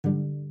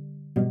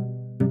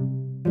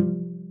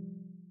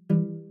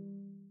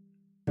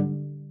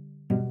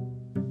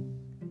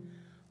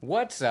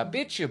What's up?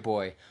 It's your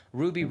boy,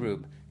 Ruby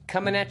Rube,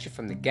 coming at you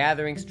from the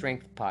Gathering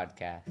Strength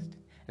podcast.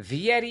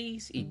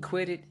 Vietis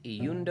equitit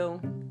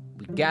iundo,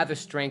 we gather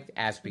strength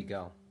as we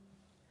go.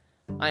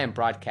 I am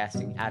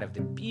broadcasting out of the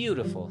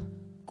beautiful,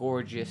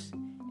 gorgeous,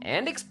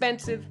 and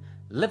expensive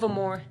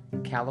Livermore,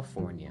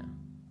 California.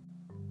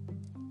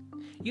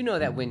 You know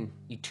that when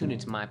you tune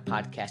into my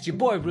podcast, your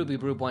boy Ruby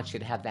Rube wants you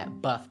to have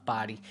that buff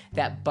body,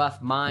 that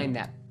buff mind,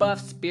 that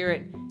buff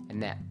spirit,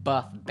 and that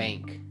buff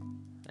bank.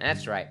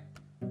 That's right.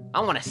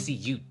 I want to see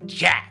you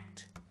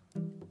jacked.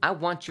 I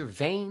want your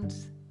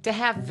veins to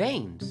have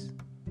veins.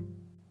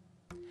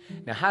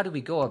 Now, how do we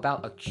go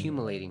about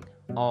accumulating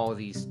all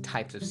these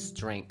types of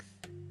strength?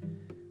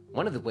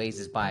 One of the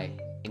ways is by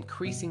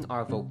increasing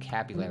our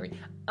vocabulary.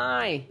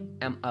 I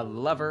am a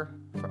lover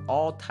for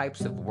all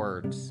types of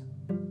words.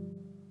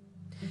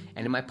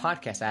 And in my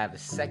podcast, I have a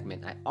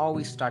segment. I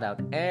always start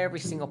out every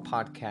single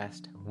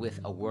podcast with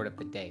a word of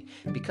the day.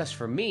 Because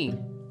for me,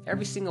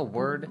 every single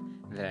word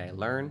that I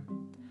learn,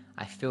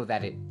 I feel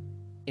that it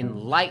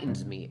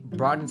enlightens me, it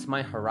broadens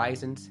my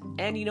horizons,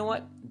 and you know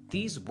what?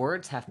 These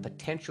words have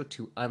potential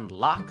to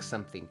unlock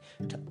something,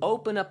 to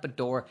open up a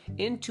door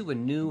into a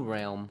new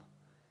realm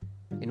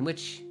in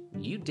which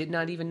you did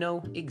not even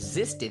know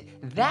existed.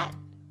 That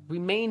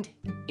remained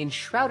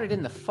enshrouded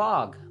in the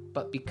fog,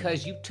 but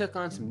because you took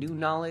on some new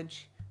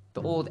knowledge,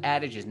 the old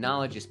adage is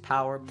knowledge is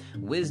power,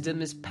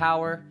 wisdom is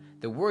power,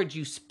 the words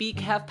you speak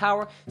have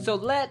power. So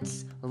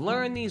let's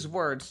learn these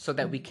words so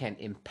that we can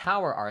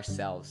empower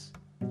ourselves.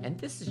 And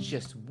this is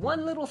just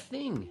one little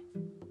thing.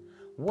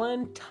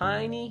 One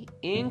tiny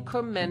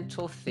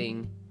incremental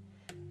thing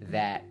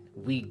that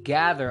we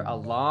gather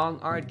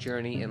along our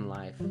journey in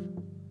life.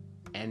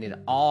 And it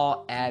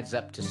all adds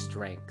up to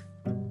strength.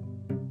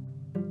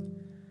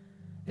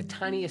 The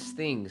tiniest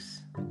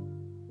things,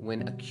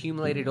 when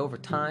accumulated over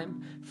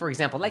time, for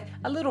example, like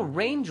a little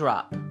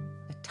raindrop,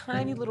 a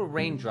tiny little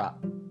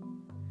raindrop.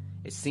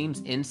 It seems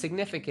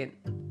insignificant,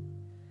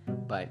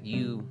 but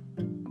you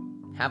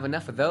have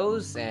enough of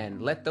those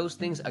and let those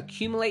things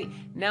accumulate.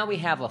 Now we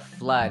have a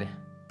flood.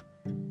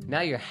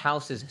 Now your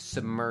house is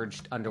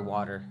submerged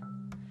underwater.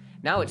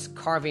 Now it's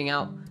carving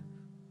out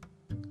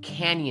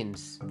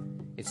canyons.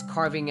 It's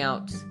carving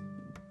out,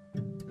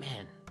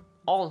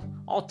 all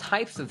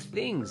types of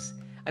things.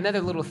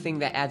 Another little thing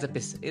that adds up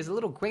is a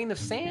little grain of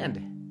sand.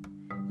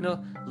 You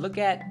know, look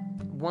at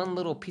one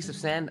little piece of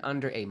sand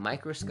under a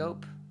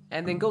microscope,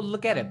 and then go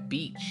look at a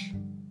beach.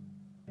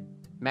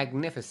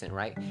 Magnificent,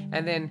 right?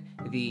 And then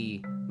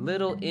the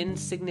little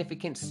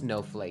insignificant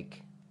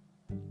snowflake.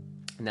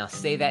 Now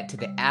say that to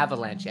the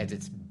avalanche as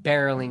it's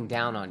barreling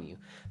down on you.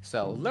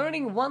 So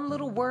learning one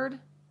little word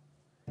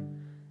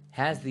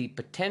has the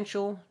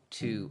potential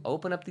to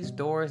open up these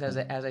doors, as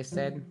I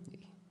said.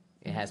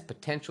 It has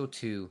potential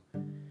to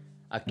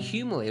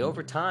accumulate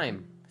over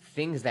time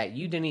things that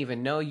you didn't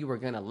even know you were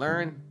going to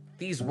learn.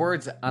 These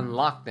words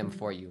unlock them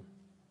for you.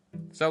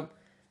 So,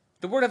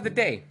 the word of the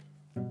day.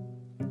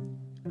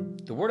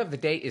 The word of the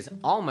day is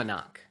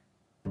almanack.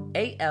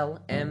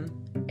 A-L-M-A-N-A-C.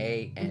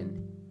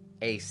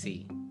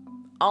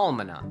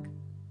 Almanack.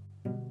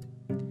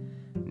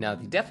 Now,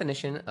 the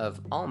definition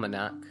of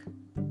almanack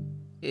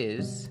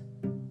is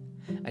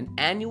an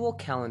annual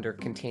calendar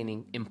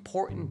containing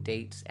important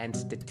dates and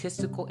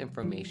statistical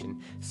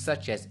information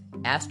such as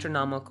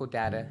astronomical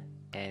data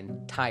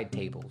and tide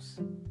tables.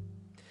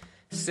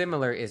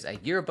 Similar is a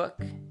yearbook,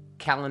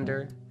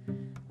 calendar,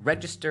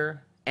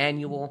 register,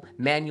 annual,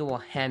 manual,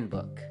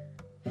 handbook.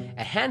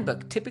 A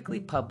handbook typically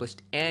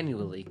published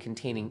annually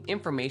containing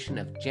information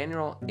of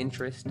general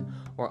interest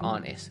or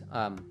on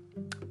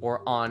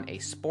a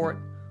sport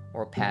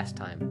or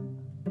pastime.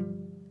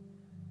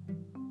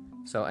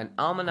 So an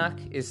almanac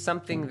is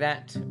something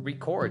that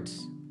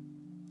records.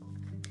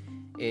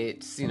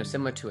 It's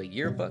similar to a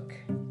yearbook,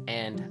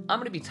 and I'm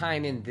going to be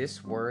tying in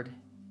this word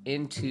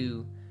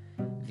into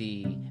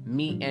the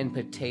meat and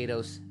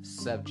potatoes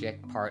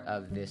subject part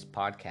of this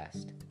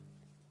podcast.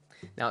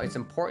 Now, it's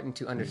important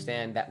to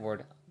understand that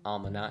word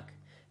almanac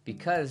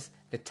because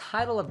the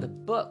title of the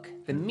book,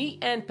 the meat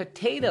and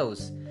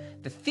potatoes,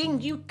 the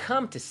thing you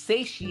come to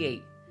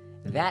satiate,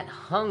 that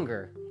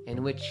hunger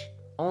in which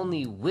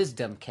only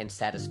wisdom can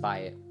satisfy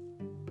it.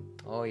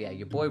 Oh yeah,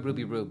 your boy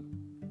Ruby Rube,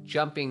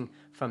 jumping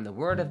from the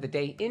word of the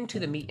day into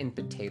the meat and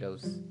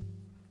potatoes.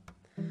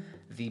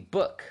 The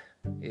book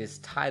is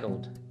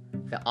titled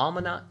The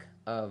Almanack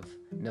of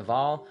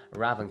Naval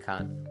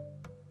Ravikant.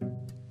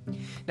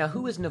 Now,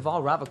 who is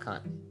Naval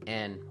Ravikant,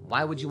 and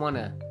why would you want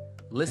to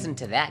listen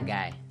to that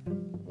guy?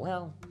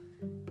 Well,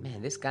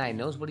 man, this guy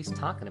knows what he's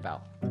talking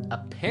about.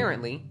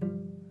 Apparently,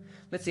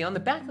 let's see, on the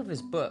back of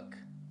his book,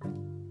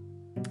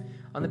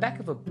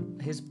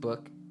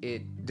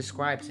 it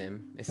describes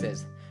him. It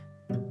says,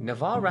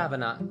 Naval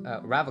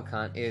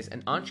Ravikant is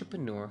an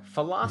entrepreneur,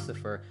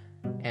 philosopher,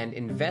 and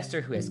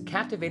investor who has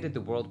captivated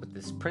the world with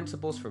his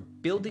principles for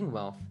building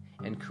wealth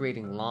and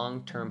creating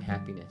long-term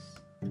happiness.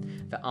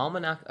 The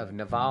Almanack of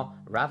Naval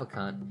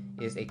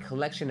Ravikant is a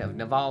collection of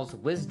Naval's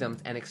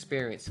wisdoms and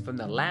experience from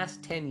the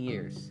last 10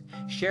 years,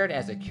 shared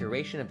as a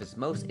curation of his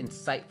most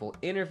insightful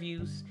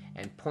interviews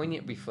and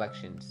poignant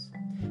reflections.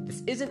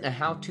 This isn't a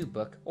how-to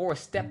book or a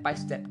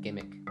step-by-step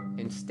gimmick.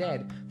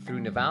 Instead, through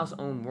Naval's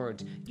own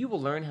words, you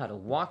will learn how to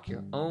walk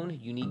your own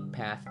unique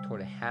path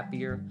toward a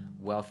happier,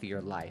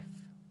 wealthier life.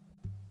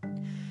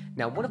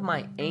 Now, one of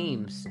my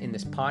aims in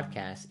this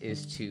podcast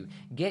is to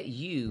get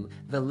you,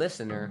 the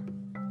listener,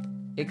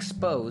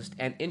 exposed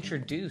and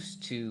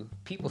introduced to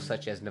people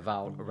such as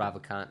Naval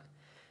Ravikant,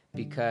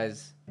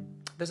 because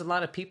there's a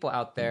lot of people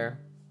out there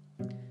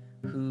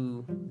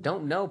who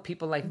don't know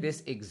people like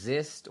this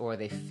exist, or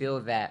they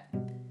feel that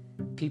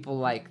people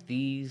like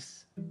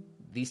these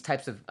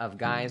types of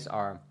guys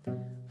are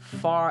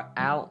far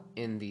out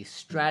in the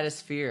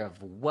stratosphere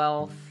of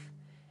wealth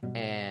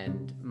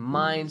and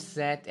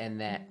mindset, and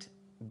that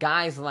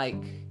guys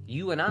like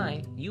you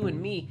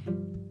and me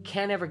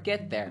can't ever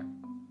get there.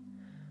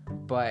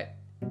 But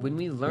when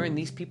we learn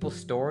these people's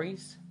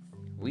stories,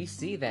 we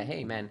see that,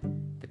 hey man,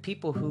 the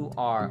people who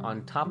are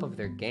on top of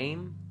their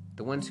game,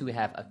 the ones who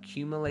have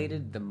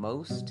accumulated the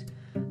most,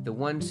 the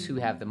ones who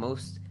have the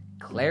most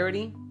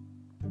clarity,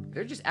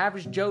 they're just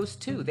average Joes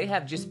too. They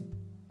have just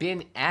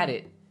been at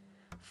it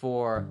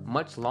for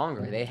much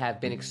longer. They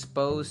have been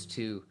exposed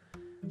to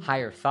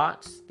higher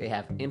thoughts. They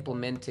have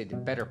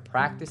implemented better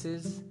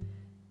practices.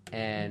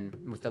 And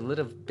with a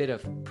little bit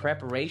of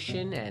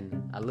preparation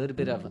and a little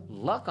bit of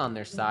luck on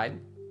their side,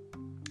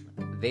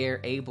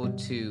 they're able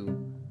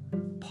to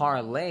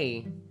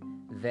parlay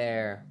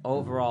their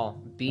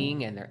overall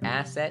being and their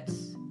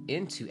assets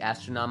into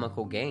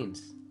astronomical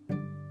gains.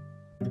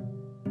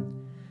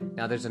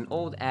 Now, there's an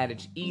old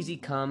adage, easy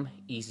come,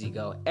 easy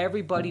go.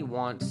 Everybody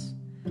wants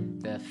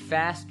the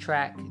fast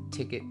track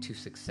ticket to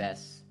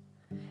success.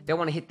 They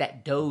want to hit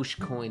that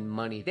Dogecoin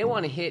money. They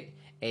want to hit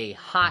a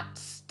hot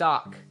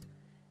stock.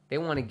 They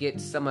want to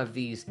get some of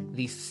these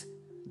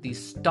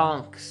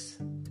stonks.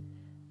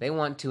 They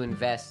want to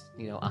invest,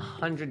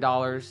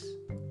 $100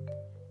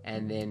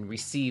 and then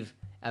receive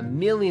 $1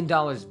 million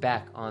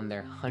back on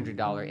their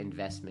 $100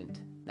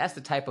 investment. That's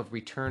the type of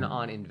return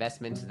on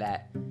investments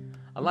that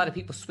a lot of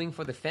people swing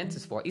for the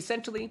fences for.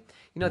 Essentially,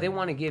 they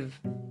want to give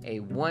a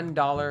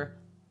 $1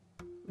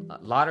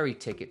 lottery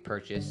ticket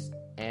purchase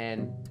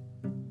and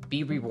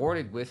be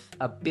rewarded with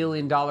a $1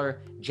 billion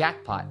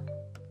jackpot.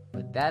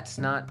 But that's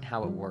not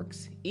how it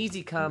works.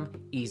 Easy come,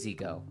 easy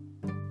go.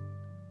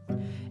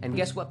 And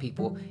guess what,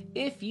 people?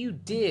 If you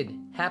did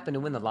happen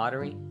to win the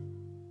lottery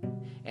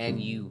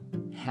and you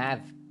have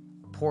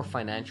poor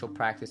financial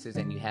practices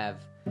and you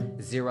have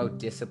zero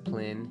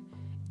discipline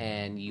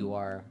and you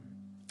are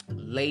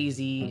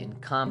lazy,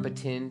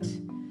 incompetent,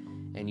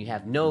 and you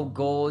have no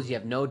goals, you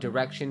have no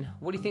direction,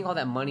 what do you think all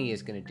that money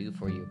is going to do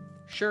for you?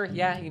 Sure,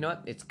 yeah, you know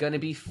what? It's going to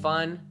be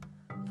fun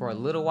for a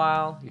little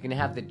while. You're going to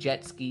have the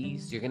jet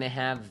skis. You're going to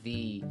have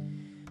the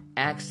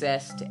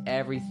access to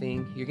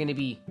everything. You're going to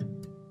be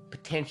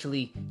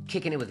potentially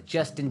kicking it with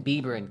Justin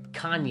Bieber and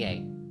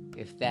Kanye,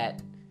 if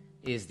that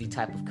is the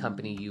type of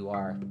company you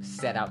are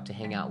set out to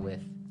hang out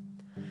with.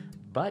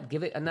 But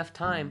give it enough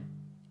time,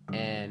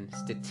 and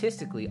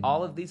statistically,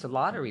 all of these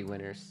lottery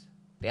winners,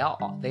 they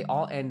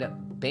all end up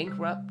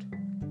bankrupt,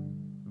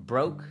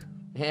 broke,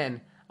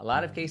 and a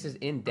lot of cases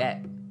in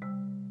debt.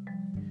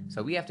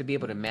 So we have to be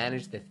able to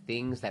manage the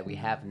things that we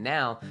have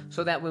now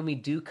so that when we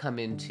do come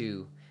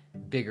into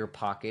bigger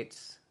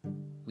pockets,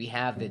 we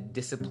have the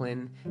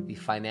discipline, the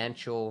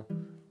financial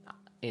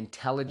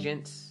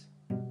intelligence,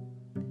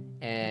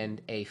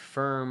 and a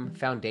firm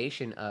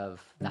foundation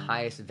of the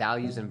highest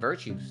values and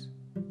virtues.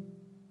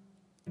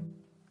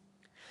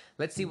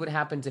 Let's see what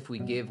happens if we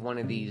give one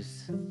of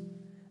these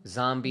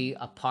zombie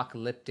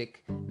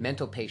apocalyptic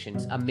mental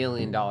patients $1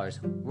 million.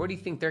 Where do you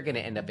think they're going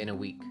to end up in a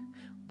week?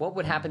 What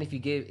would happen if you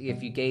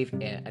gave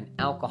an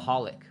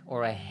alcoholic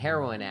or a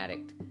heroin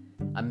addict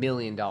 $1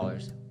 million?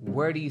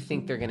 Where do you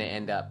think they're going to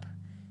end up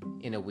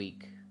in a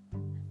week?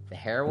 The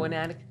heroin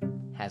addict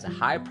has a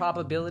high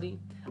probability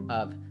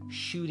of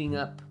shooting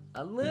up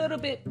a little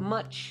bit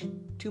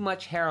too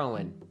much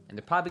heroin, and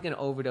they're probably going to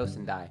overdose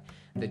and die.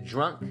 The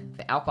drunk,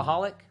 the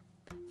alcoholic,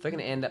 they're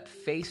going to end up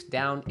face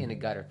down in a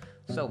gutter.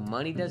 So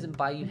money doesn't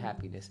buy you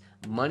happiness.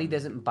 Money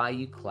doesn't buy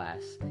you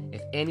class.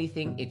 If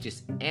anything, it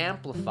just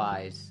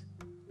amplifies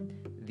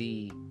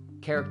the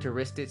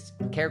characteristics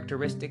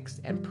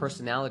and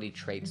personality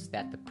traits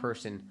that the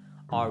person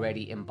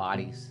already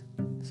embodies.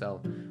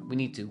 So we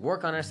need to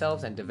work on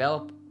ourselves and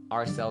develop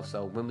ourselves,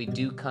 so when we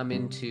do come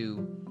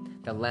into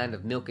the land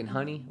of milk and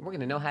honey, we're going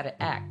to know how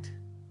to act.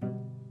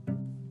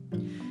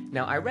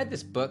 Now, I read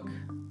this book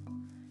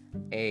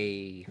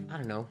maybe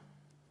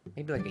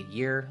like a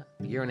year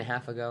and a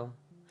half ago.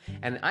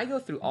 And I go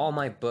through all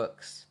my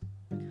books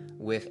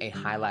with a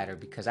highlighter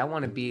because I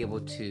want to be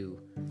able to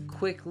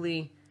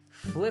quickly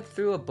flip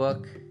through a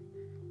book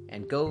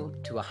and go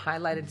to a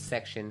highlighted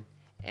section,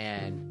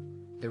 and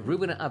the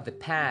Ruben of the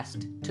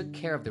past took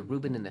care of the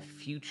Ruben in the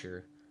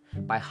future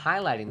by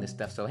highlighting this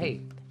stuff. So,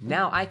 hey,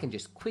 now I can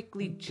just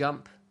quickly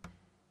jump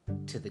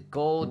to the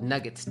gold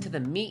nuggets, to the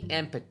meat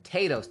and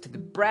potatoes, to the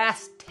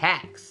brass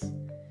tacks.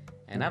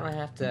 And I don't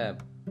have to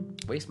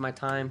waste my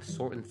time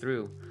sorting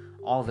through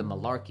all the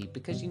malarkey,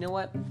 because you know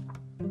what?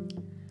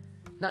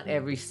 Not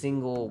every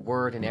single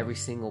word in every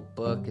single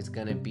book is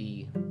going to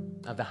be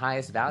of the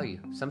highest value.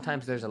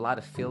 Sometimes there's a lot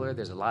of filler,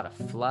 there's a lot of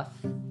fluff.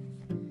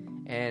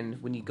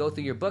 And when you go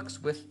through your books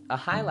with a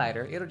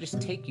highlighter, it'll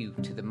just take you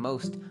to the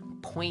most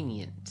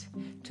poignant,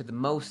 to the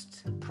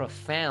most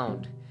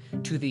profound,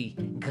 to the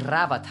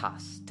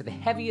gravitas, to the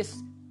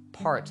heaviest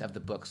parts of the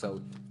book.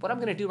 So what I'm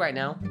going to do right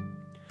now,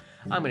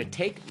 I'm going to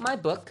take my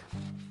book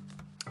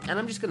and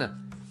I'm just going to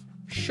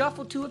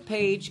shuffle to a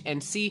page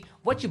and see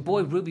what your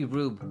boy Ruby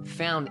Rube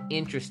found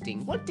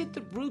interesting. What did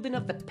the Ruben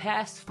of the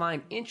past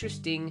find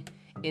interesting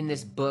in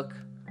this book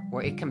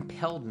where it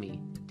compelled me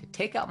to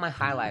take out my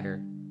highlighter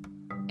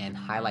and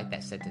highlight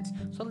that sentence?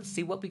 So let's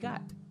see what we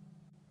got.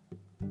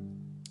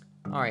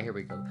 All right, here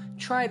we go.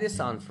 Try this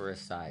on for a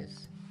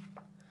size.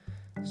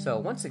 So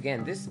once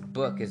again, this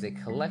book is a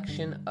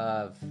collection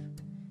of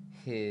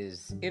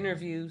his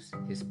interviews,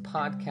 his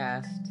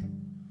podcast,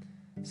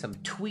 some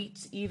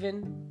tweets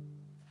even,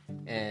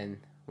 and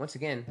once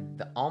again,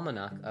 the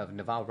Almanack of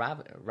Naval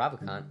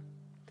Ravikant.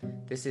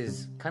 This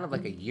is kind of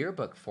like a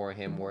yearbook for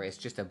him, where it's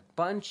just a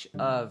bunch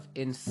of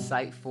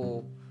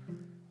insightful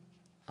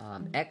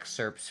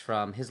excerpts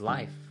from his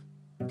life,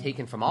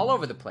 taken from all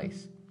over the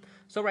place.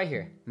 So right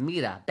here,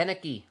 mira, ven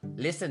aquí,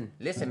 listen,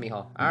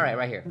 mijo. All right,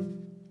 right here.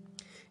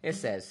 It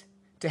says,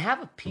 to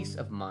have a peace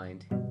of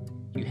mind,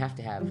 you have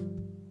to have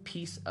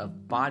peace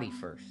of body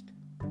first.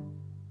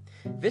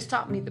 This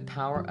taught me the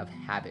power of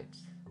habits.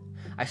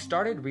 I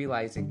started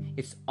realizing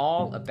it's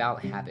all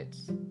about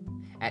habits.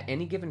 At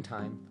any given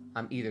time,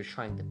 I'm either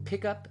trying to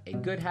pick up a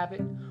good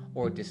habit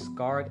or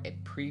discard a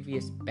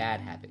previous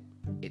bad habit.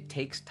 It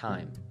takes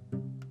time.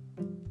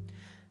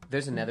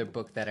 There's another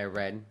book that I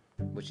read,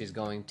 which is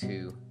going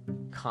to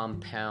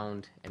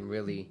compound and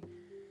really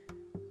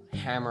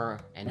hammer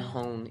and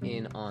hone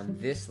in on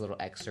this little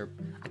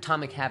excerpt,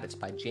 Atomic Habits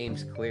by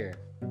James Clear.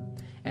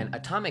 And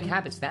Atomic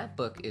Habits, that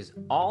book is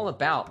all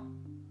about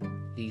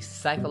the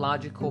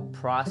psychological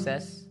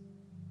process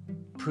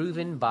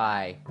proven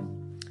by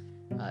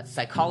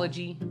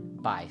psychology,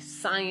 by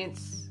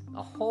science,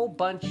 a whole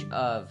bunch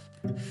of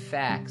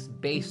facts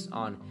based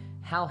on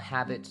how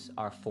habits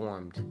are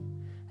formed.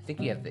 I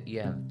think you have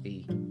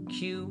the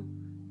cue,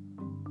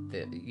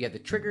 you have the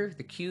trigger,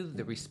 the cue,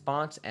 the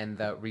response, and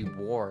the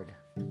reward.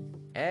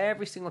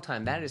 Every single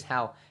time. That is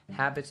how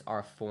habits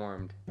are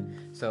formed.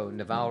 So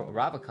Naval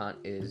Ravikant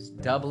is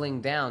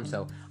doubling down.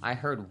 So I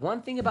heard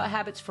one thing about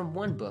habits from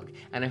one book,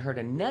 and I heard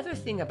another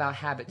thing about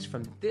habits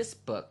from this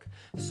book.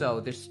 So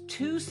there's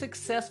two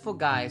successful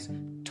guys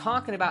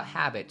talking about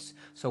habits.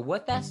 So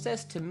what that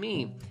says to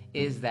me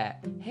is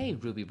that, hey,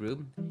 Ruby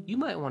Rube, you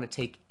might want to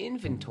take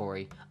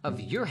inventory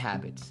of your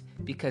habits,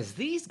 because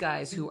these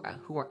guys who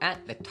are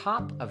at the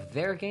top of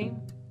their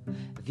game,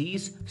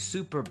 these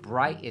super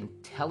bright,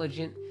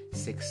 intelligent,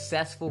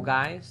 successful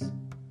guys,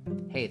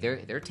 hey,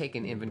 they're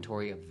taking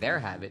inventory of their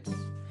habits.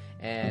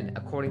 And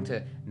according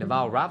to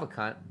Naval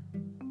Ravikant,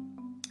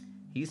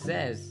 he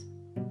says,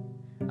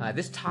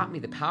 this taught me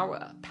the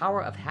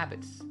power of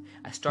habits.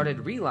 I started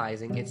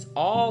realizing it's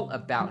all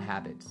about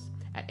habits.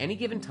 At any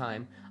given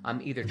time,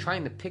 I'm either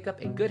trying to pick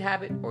up a good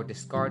habit or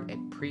discard a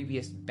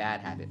previous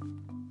bad habit.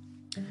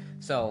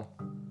 So,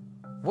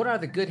 what are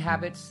the good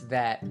habits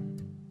that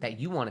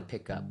you want to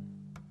pick up?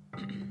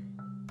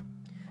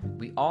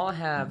 We all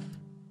have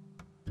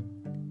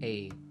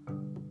a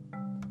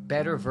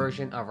better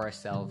version of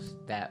ourselves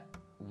that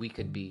we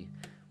could be.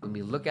 When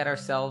we look at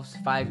ourselves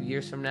 5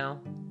 years from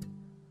now,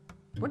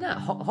 we're not.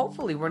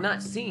 Hopefully, we're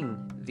not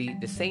seeing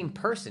the same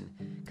person.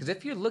 Because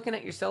if you're looking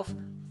at yourself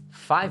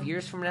 5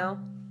 years from now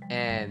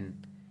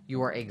and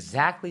you are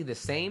exactly the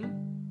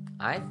same,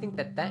 I think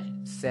that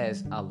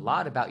says a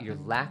lot about your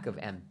lack of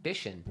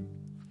ambition.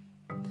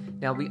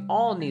 Now, we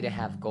all need to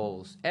have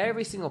goals.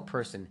 Every single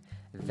person.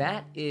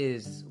 That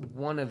is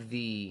one of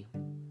the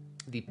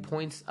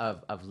points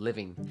of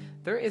living.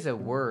 There is a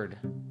word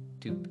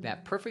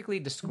that perfectly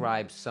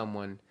describes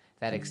someone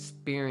that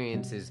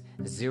experiences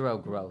zero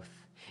growth.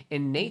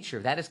 In nature,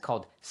 that is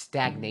called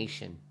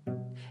stagnation.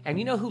 And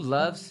you know who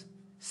loves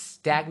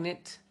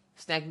stagnant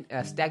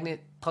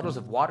puddles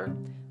of water?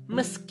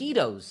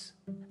 Mosquitoes.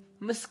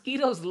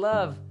 Mosquitoes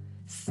love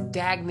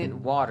stagnant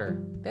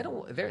water.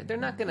 They're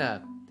not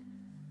gonna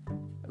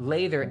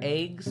lay their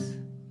eggs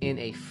in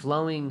a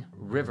flowing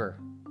river.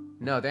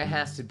 No, there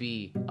has to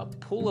be a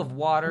pool of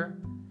water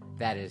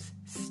that is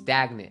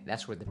stagnant.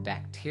 That's where the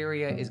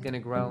bacteria is going to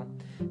grow.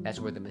 That's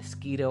where the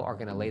mosquito are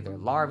going to lay their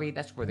larvae.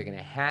 That's where they're going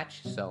to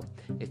hatch. So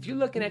if you're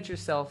looking at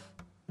yourself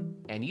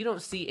and you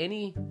don't see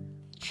any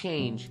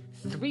change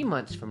 3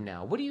 months from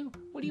now, what do you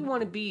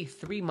want to be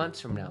 3 months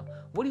from now?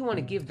 What do you want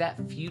to give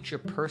that future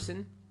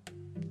person,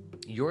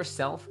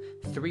 yourself,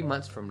 3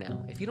 months from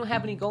now? If you don't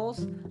have any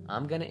goals,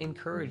 I'm going to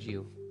encourage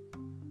you.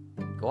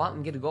 Go out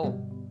and get a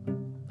goal.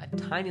 A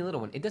tiny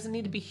little one. It doesn't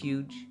need to be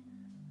huge,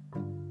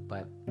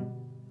 but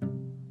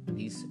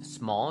these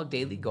small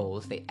daily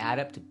goals, they add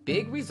up to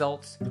big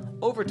results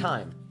over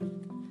time.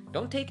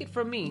 Don't take it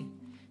from me.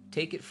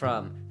 Take it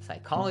from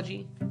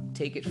psychology.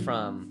 Take it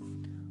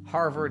from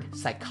Harvard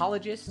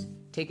psychologists.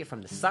 Take it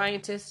from the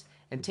scientists.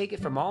 And take it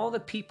from all the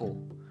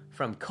people,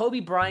 from Kobe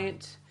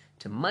Bryant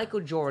to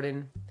Michael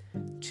Jordan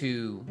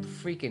to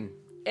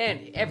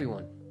and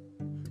everyone.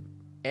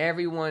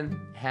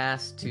 Everyone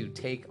has to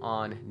take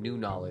on new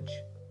knowledge.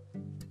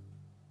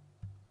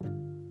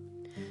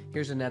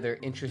 Here's another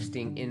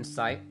interesting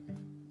insight,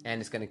 and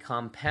it's going to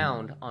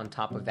compound on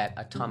top of that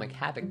Atomic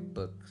Habit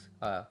book.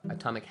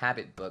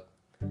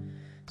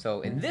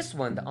 So in this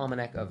one, the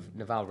Almanack of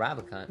Naval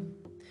Ravikant,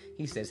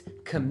 he says,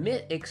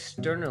 commit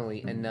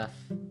externally enough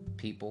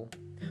people.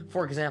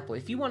 For example,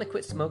 if you want to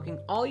quit smoking,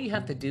 all you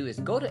have to do is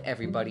go to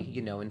everybody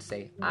you know and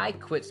say, I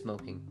quit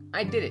smoking.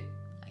 I did it.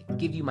 I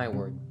give you my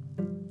word.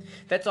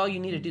 That's all you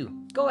need to do.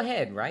 Go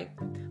ahead, right?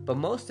 But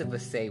most of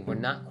us say we're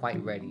not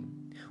quite ready.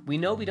 We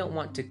know we don't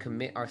want to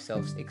commit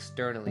ourselves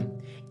externally.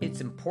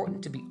 It's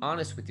important to be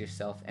honest with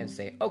yourself and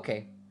say,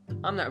 okay,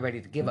 I'm not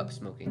ready to give up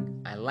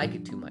smoking. I like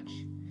it too much.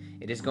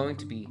 It is going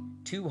to be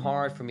too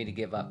hard for me to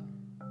give up.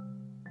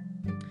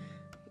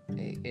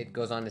 It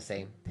goes on to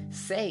say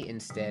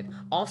instead,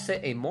 I'll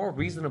set a more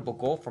reasonable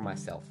goal for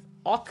myself.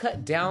 I'll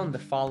cut down the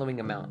following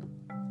amount.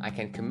 I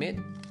can commit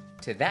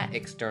to that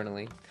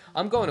externally.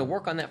 I'm going to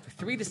work on that for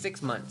 3 to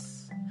 6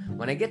 months.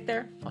 When I get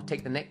there, I'll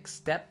take the next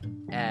step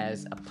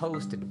as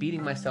opposed to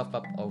beating myself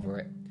up over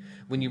it.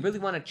 When you really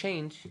want to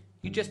change,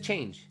 you just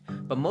change.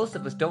 But most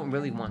of us don't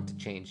really want to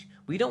change.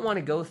 We don't want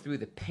to go through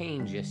the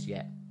pain just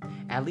yet.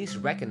 At least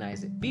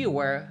recognize it, be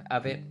aware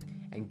of it,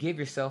 and give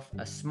yourself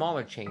a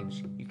smaller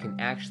change you can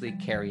actually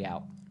carry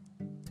out.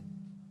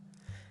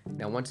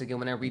 Now, once again,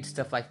 when I read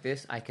stuff like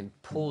this, I can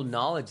pull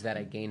knowledge that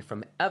I gained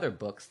from other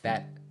books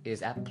that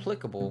is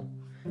applicable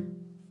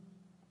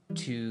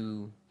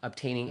to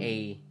obtaining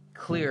a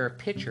clearer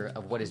picture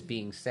of what is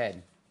being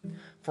said.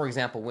 For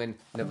example, when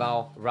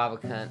Naval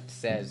Ravikant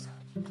says,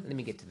 let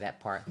me get to that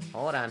part.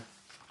 Hold on.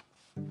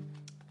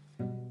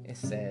 It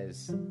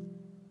says,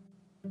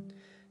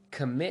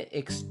 commit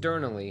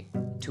externally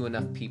to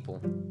enough people.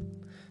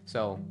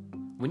 So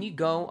when you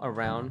go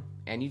around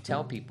and you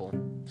tell people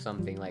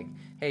something like,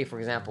 hey, for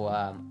example,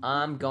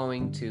 I'm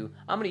going to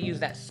use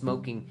that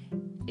smoking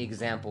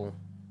example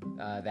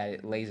that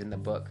it lays in the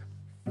book.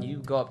 You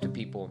go up to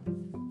people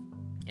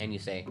and you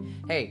say,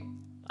 hey,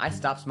 I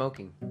stopped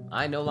smoking.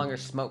 I no longer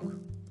smoke.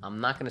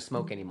 I'm not going to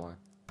smoke anymore.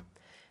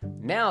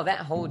 Now that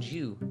holds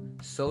you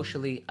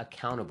socially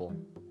accountable.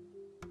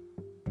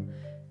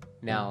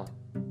 Now,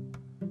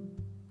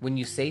 when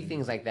you say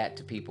things like that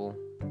to people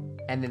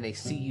and then they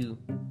see you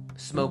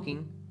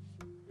smoking,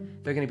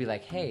 they're going to be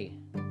like, hey,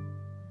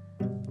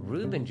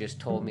 Ruben just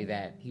told me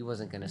that he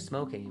wasn't going to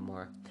smoke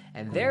anymore.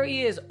 And there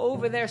he is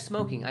over there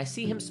smoking. I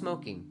see him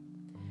smoking.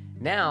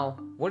 Now,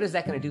 what is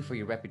that going to do for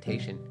your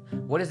reputation?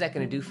 What is that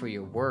going to do for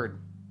your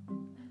word?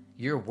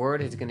 Your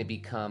word is going to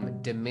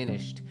become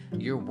diminished.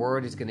 Your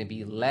word is going to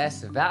be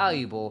less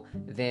valuable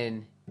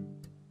than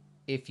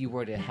if you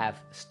were to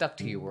have stuck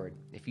to your word.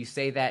 If you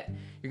say that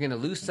you're going to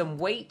lose some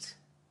weight,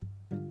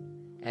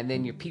 and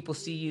then your people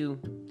see you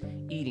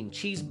eating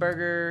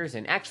cheeseburgers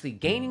and actually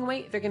gaining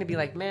weight, they're going to be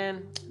like,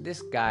 man,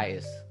 this guy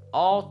is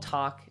all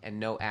talk and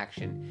no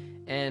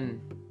action.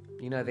 And,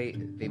 you know,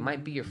 they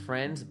might be your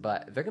friends,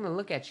 but they're going to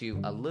look at you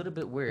a little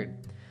bit weird.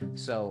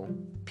 So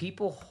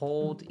people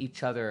hold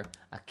each other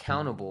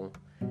accountable,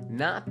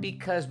 not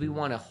because we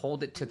want to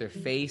hold it to their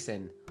face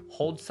and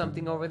hold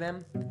something over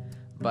them,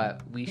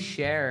 but we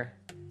share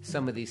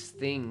some of these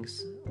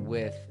things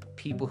with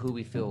people who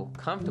we feel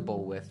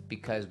comfortable with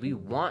because we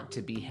want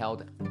to be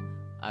held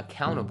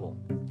accountable.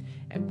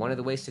 And one of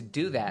the ways to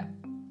do that,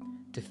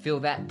 to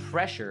feel that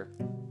pressure,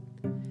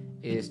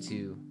 is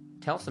to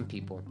tell some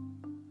people,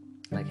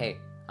 like, hey,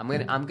 I'm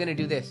gonna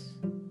do this,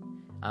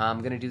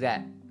 I'm gonna do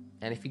that,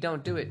 and if you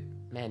don't do it,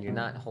 man, you're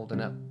not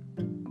holding up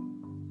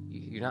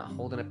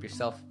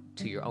yourself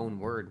to your own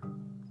word,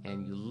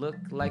 and you look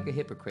like a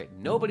hypocrite.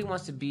 Nobody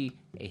wants to be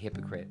a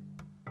hypocrite.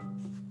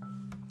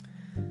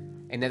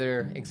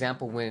 Another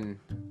example, when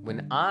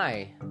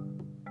I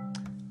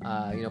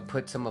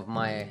put some of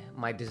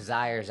my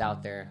desires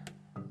out there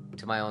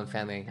to my own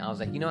family, I was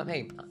like, you know what,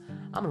 hey,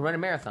 I'm gonna run a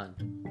marathon.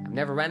 I've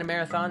never ran a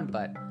marathon,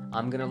 but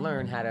I'm gonna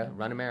learn how to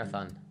run a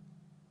marathon.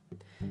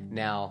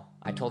 Now,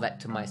 I told that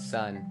to my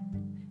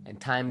son, and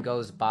time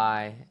goes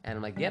by, and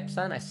I'm like, yep,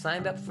 son, I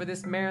signed up for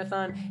this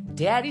marathon.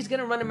 Daddy's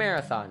gonna run a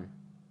marathon.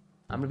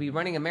 I'm gonna be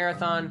running a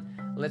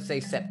marathon, let's say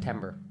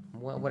September,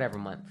 whatever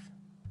month.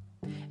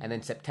 And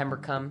then September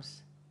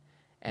comes,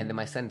 and then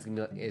my son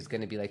is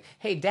going to be like,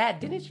 hey, Dad,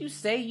 didn't you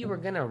say you were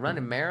going to run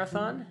a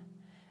marathon?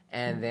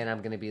 And then I'm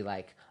going to be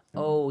like,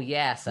 oh,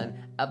 yeah,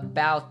 son,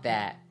 about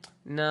that.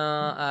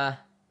 No,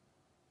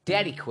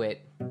 Daddy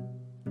quit.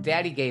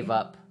 Daddy gave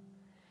up.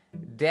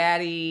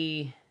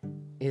 Daddy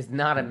is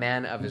not a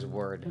man of his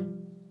word.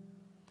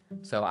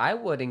 So I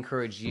would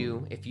encourage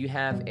you, if you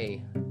have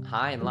a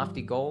high and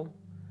lofty goal,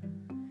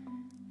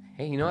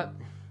 hey, you know what?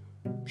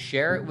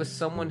 Share it with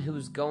someone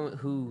whose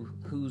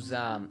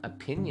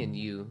opinion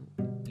you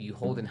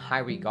hold in high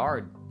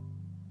regard.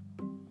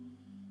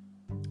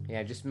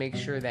 Yeah, just make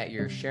sure that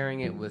you're sharing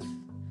it with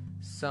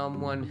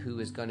someone who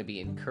is going to be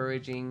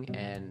encouraging,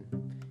 and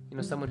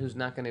someone who's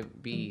not going to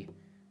be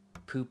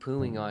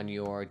poo-pooing on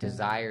your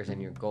desires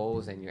and your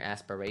goals and your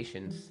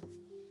aspirations.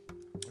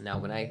 Now,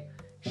 when I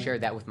share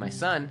that with my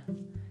son,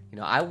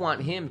 I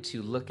want him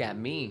to look at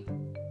me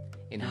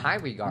in high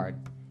regard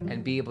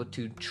and be able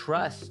to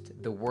trust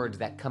the words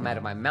that come out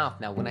of my mouth.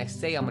 Now, when I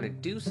say I'm going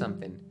to do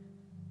something,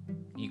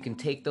 you can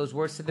take those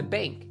words to the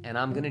bank, and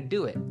I'm going to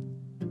do it.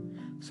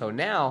 So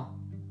now,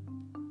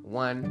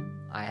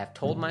 one, I have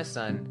told my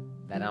son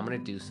that I'm going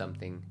to do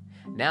something.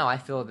 Now I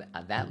feel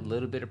that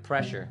little bit of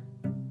pressure.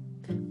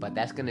 But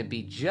that's going to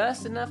be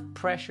just enough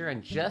pressure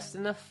and just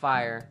enough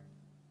fire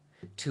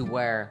to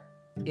where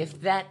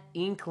if that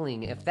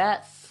inkling, if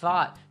that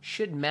thought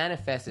should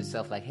manifest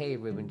itself like, hey,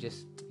 Ruben,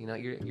 just,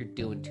 you're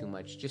doing too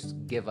much.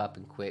 Just give up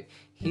and quit.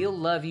 He'll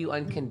love you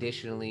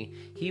unconditionally.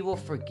 He will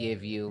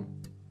forgive you.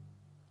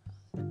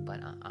 But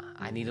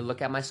I need to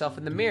look at myself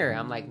in the mirror.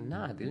 I'm like,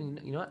 nah,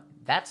 dude, you know what?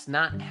 That's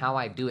not how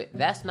I do it.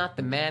 That's not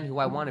the man who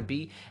I want to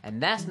be.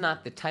 And that's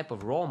not the type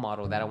of role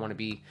model that I want to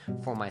be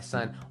for my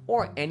son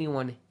or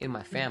anyone in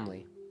my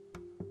family.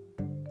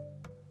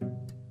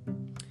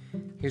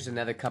 Here's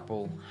another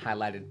couple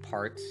highlighted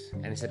parts,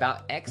 and it's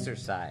about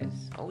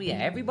exercise. Oh yeah,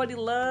 everybody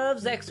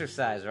loves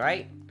exercise,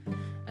 right?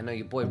 I know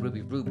your boy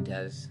Ruby Rube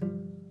does.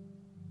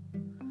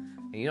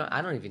 And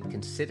I don't even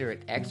consider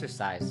it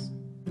exercise.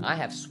 I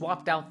have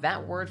swapped out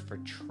that word for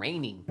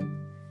training.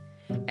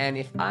 And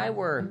if I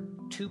were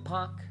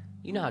Tupac,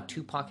 you know how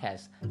Tupac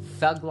has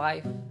Thug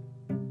Life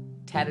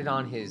tatted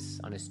on his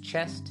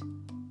chest?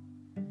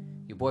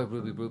 Your boy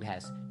Ruby Rube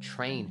has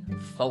Train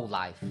Faux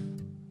Life.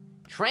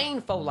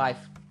 Train Faux Life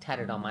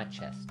tatted on my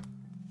chest.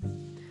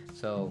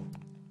 So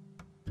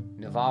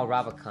Naval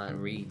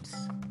Ravikant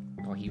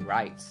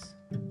writes,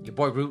 your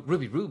boy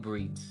Ruby Rube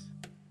reads,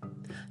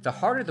 the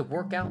harder the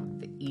workout,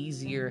 the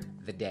easier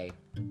the day.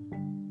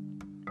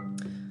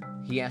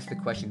 He asked the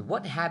question,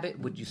 what habit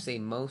would you say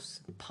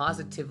most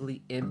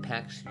positively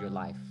impacts your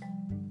life?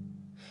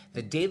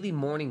 The daily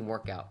morning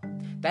workout,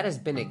 that has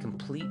been a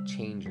complete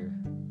changer,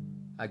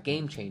 a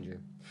game changer.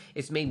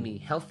 It's made me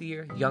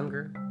healthier,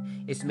 younger.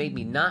 It's made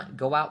me not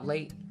go out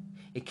late.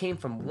 It came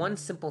from one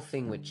simple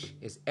thing, which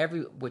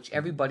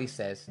everybody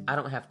says, I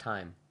don't have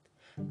time.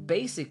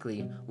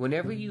 Basically,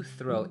 whenever you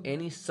throw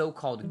any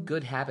so-called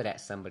good habit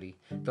at somebody,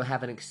 they'll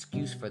have an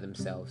excuse for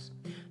themselves.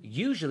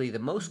 Usually, the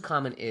most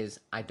common is,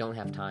 I don't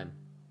have time.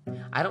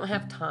 I don't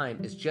have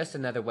time is just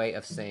another way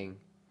of saying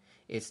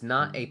it's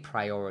not a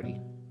priority.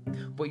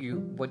 What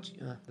you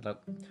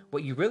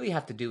really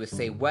have to do is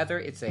say whether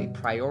it's a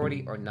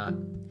priority or not.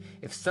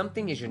 If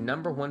something is your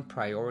number one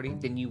priority,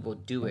 then you will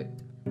do it.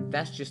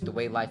 That's just the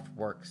way life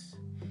works.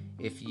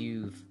 If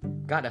you've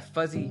got a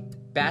fuzzy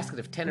basket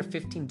of 10 or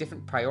 15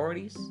 different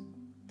priorities,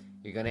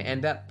 you're going to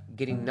end up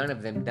getting none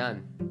of them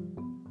done.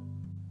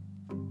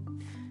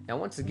 Now,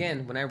 once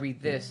again, when I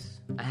read this,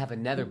 I have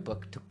another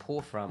book to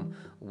pull from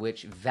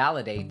which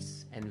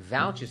validates and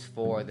vouches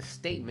for the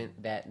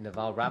statement that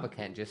Naval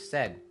Ravikant just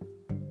said.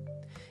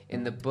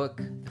 In the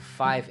book, The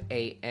 5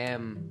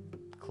 a.m.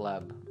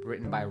 Club,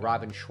 written by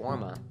Robin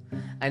Sharma,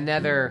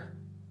 another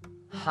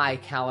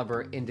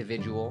high-caliber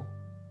individual.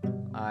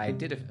 I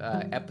did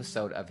an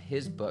episode of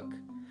his book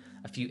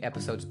a few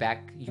episodes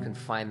back. You can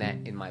find that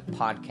in my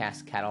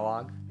podcast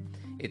catalog.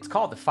 It's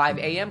called The 5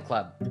 a.m.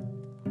 Club.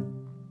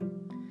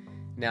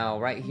 Now,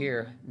 right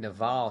here,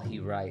 Naval, he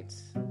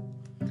writes,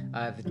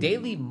 the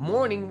daily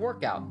morning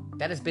workout,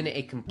 that has been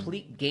a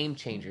complete game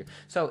changer.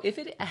 So if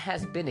it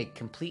has been a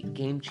complete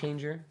game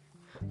changer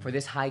for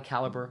this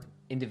high-caliber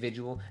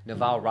individual,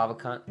 Naval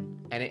Ravikant,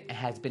 and it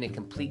has been a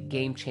complete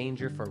game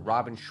changer for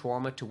Robin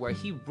Sharma to where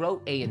he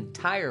wrote an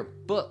entire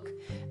book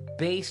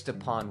based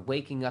upon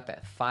waking up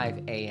at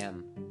 5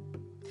 a.m.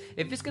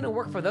 If it's going to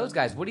work for those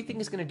guys, what do you think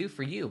it's going to do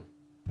for you?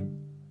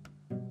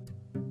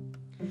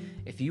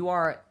 If you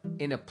are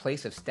in a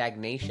place of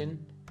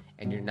stagnation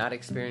and you're not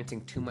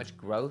experiencing too much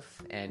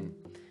growth and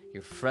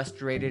you're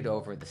frustrated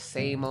over the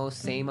same old,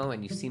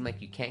 and you seem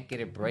like you can't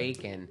get a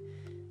break and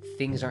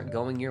things aren't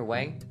going your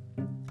way,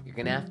 you're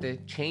going to have to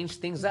change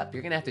things up.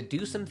 You're going to have to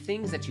do some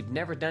things that you've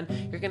never done.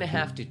 You're going to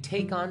have to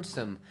take on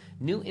some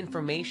new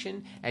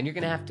information, and you're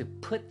going to have to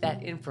put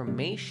that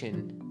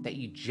information that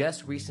you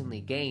just recently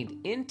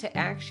gained into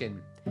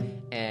action.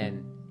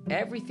 And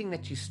everything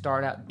that you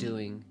start out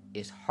doing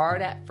is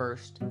hard at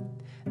first,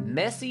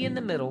 messy in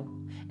the middle,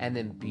 and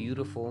then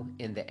beautiful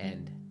in the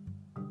end.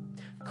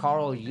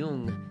 Carl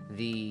Jung,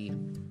 the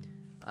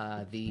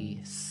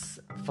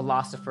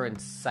philosopher and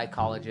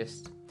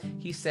psychologist,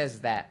 he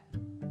says that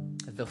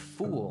the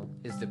fool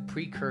is the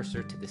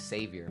precursor to the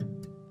savior.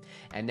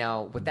 And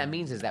now what that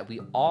means is that we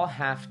all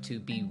have to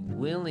be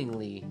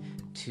willingly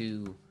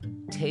to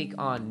take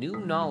on new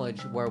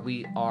knowledge where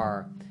we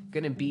are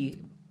going to be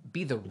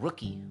be the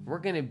rookie. We're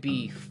going to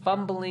be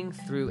fumbling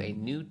through a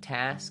new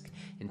task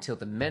until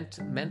the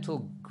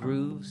mental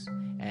grooves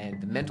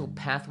and the mental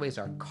pathways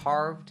are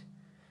carved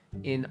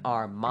in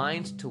our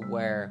minds to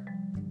where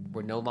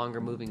we're no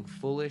longer moving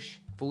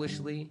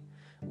foolishly.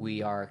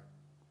 We are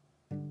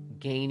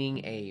gaining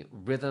a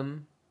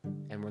rhythm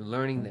and we're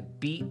learning the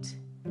beat.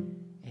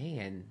 Hey,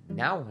 and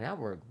now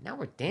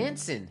we're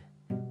dancing.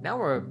 Now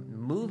we're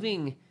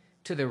moving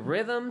to the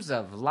rhythms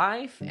of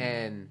life,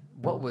 and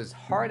what was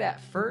hard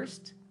at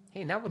first,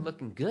 hey, now we're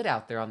looking good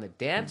out there on the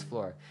dance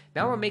floor.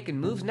 Now we're making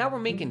moves. Now we're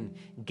making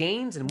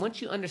gains. And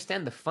once you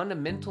understand the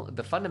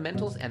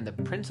fundamentals and the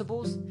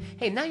principles,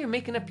 hey, now you're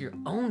making up your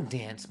own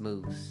dance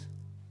moves.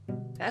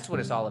 That's what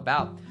it's all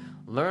about.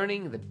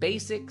 Learning the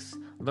basics,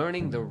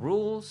 learning the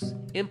rules,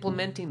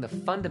 implementing the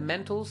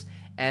fundamentals,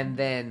 and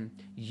then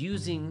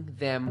using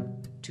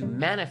them to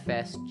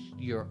manifest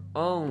your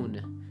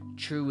own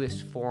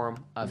truest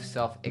form of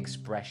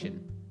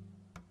self-expression.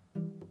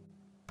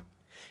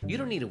 You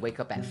don't need to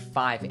wake up at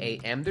 5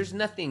 a.m. There's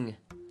nothing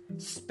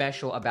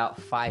special about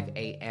 5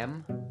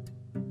 a.m.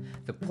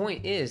 The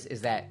point is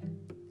that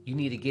you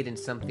need to get in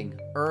something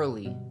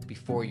early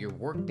before your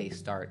workday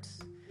starts.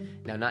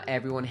 Now, not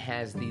everyone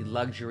has the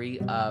luxury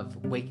of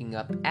waking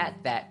up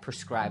at that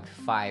prescribed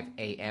 5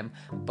 a.m.,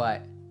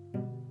 but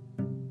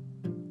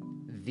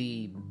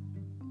the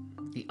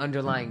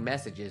underlying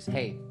message is,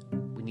 hey,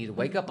 we need to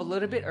wake up a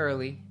little bit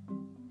early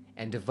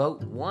and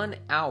devote 1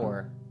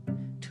 hour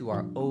to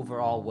our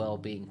overall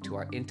well-being, to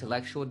our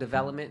intellectual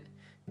development,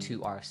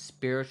 to our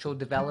spiritual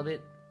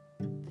development,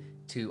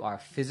 to our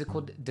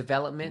physical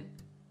development.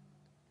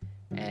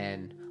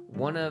 And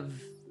one of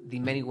the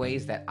many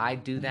ways that I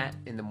do that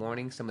in the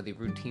morning, some of the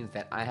routines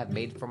that I have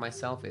made for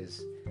myself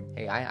is,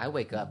 hey, I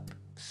wake up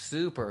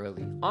super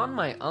early on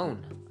my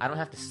own. I don't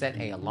have to set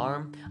an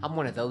alarm. I'm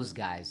one of those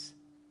guys.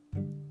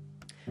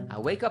 I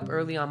wake up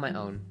early on my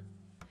own,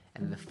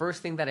 and the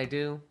first thing that I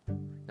do,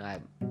 I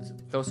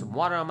throw some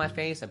water on my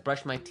face, I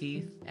brush my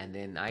teeth, and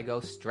then I go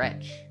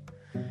stretch.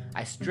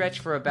 I stretch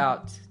for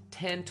about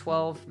 10,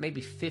 12,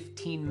 maybe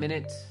 15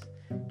 minutes,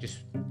 just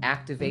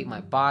activate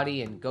my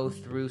body and go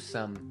through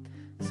some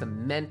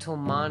mental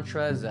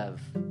mantras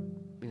of,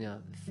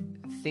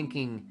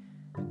 thinking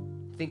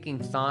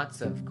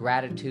thoughts of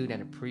gratitude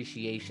and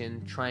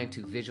appreciation, trying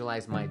to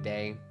visualize my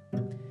day.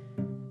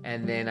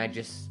 And then I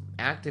just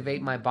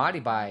activate my body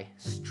by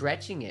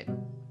stretching it.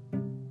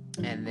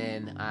 And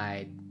then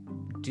I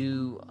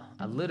do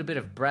a little bit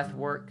of breath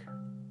work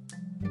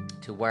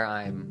to where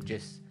I'm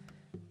just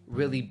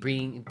really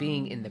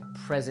being in the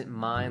present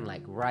mind,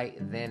 like right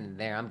then and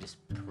there. I'm just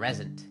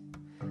present.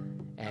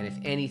 And if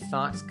any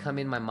thoughts come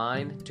in my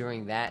mind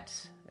during that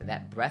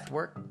breath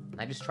work,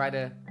 I just try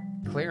to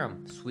clear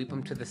them, sweep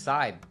them to the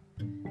side,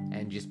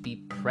 and just be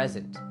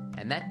present.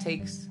 And that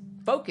takes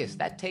focus.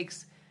 That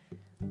takes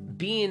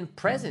being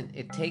present.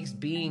 It takes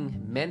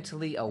being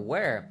mentally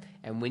aware.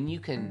 And when you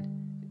can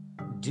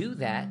do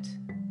that,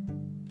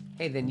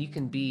 hey, then you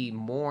can be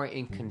more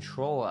in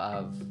control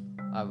of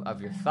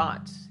your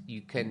thoughts.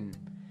 You can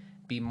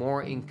be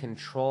more in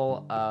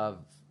control of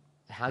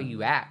how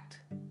you act.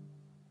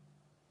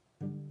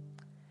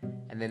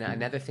 And then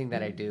another thing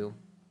that I do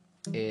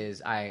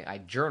is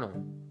I journal.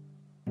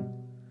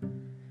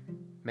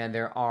 Man,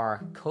 there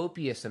are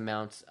copious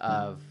amounts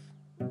of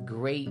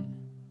great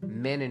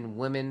men and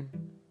women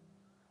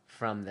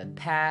from the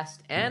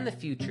past and the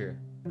future,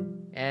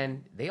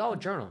 and they all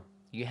journal.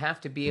 You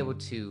have to be able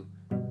to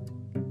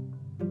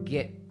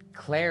get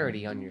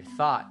clarity on your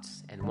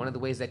thoughts, and one of the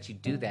ways that you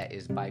do that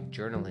is by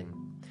journaling.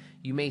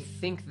 You may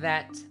think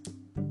that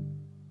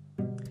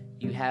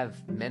you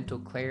have mental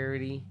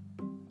clarity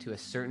to a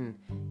certain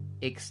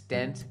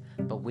extent,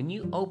 but when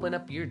you open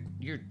up your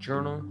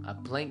journal, a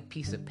blank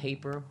piece of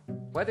paper,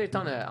 whether it's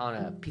on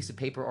a piece of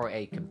paper or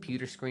a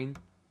computer screen,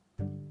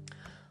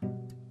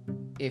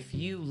 if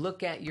you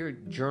look at your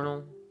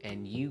journal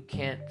and you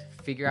can't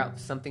figure out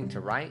something to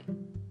write,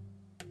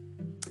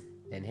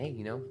 then hey,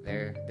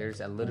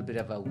 there's a little bit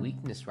of a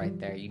weakness right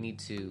there. You need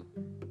to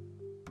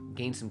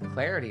gain some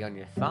clarity on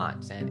your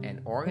thoughts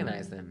and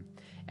organize them.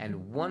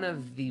 And one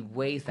of the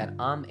ways that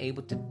I'm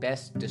able to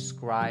best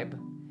describe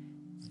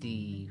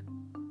the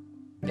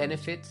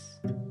benefits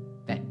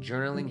that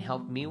journaling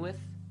helped me with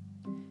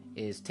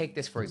is, take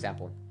this for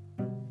example.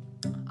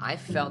 I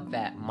felt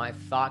that my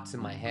thoughts in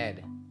my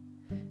head,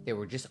 they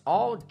were just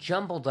all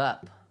jumbled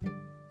up.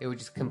 They were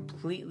just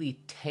completely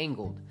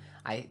tangled.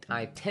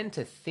 I tend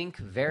to think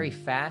very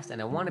fast,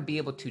 and I want to be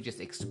able to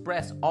just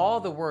express all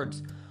the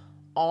words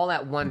all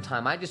at one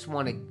time. I just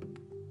want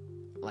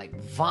to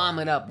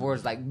vomit up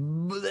words like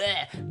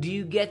bleh. Do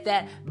you get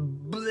that?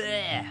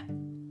 Bleh.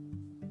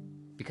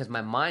 Because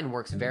my mind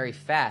works very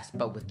fast,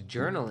 but with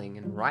journaling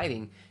and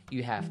writing,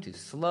 you have to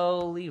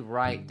slowly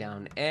write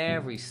down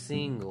every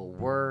single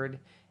word,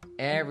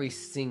 every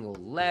single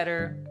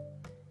letter,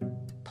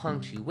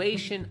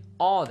 punctuation,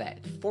 all that.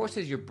 It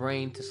forces your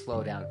brain to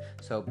slow down.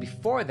 So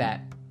before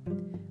that,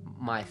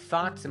 my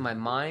thoughts in my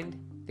mind,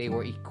 they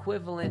were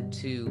equivalent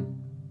to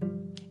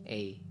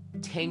a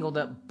tangled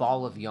up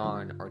ball of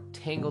yarn or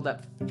tangled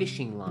up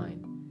fishing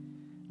line.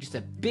 Just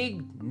a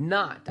big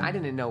knot. I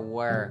didn't know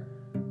where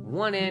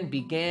one end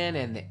began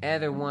and the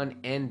other one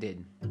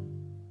ended.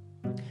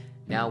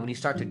 Now, when you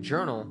start to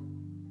journal,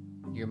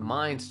 your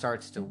mind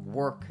starts to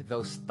work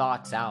those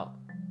thoughts out.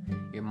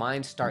 Your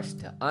mind starts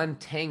to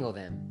untangle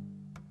them.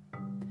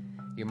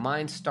 Your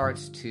mind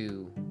starts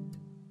to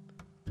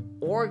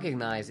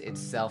organize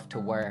itself to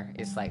where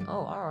it's like,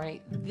 oh, all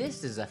right,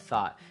 this is a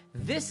thought.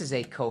 This is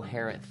a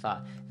coherent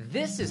thought.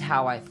 This is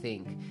how I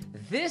think.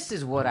 This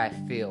is what I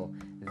feel.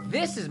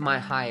 This is my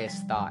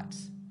highest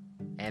thoughts.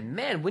 And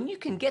man, when you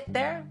can get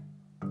there,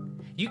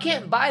 you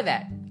can't buy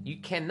that. You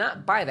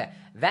cannot buy that.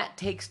 That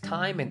takes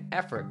time and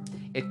effort.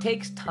 It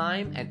takes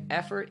time and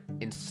effort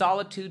in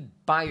solitude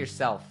by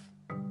yourself.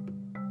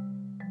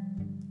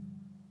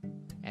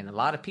 And a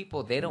lot of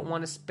people, they don't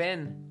want to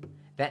spend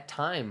that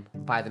time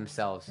by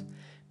themselves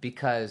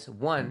because,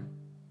 one,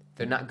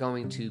 they're not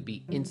going to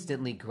be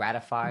instantly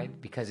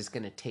gratified because it's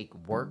going to take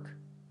work.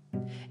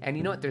 And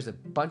you know what? There's a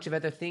bunch of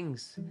other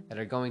things that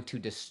are going to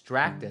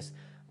distract us.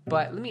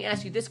 But let me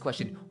ask you this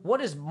question.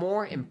 What is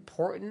more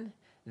important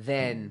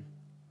than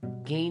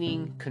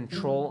gaining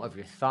control of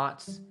your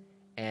thoughts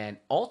and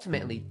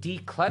ultimately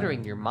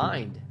decluttering your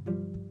mind?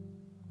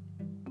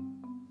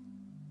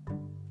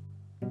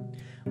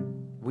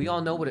 We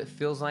all know what it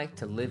feels like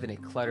to live in a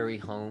cluttery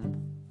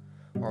home,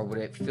 or what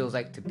it feels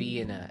like to be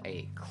in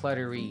a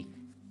cluttery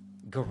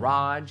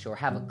garage or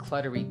have a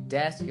cluttery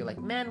desk. You're like,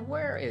 man,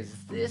 where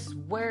is this?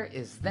 Where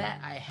is that?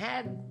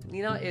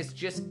 It's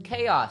just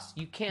chaos.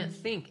 You can't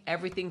think.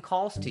 Everything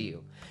calls to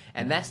you.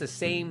 And that's the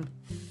same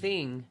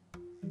thing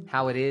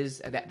how it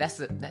is.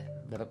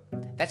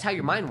 That's how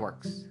your mind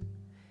works.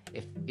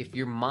 If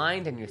your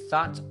mind and your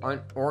thoughts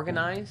aren't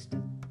organized,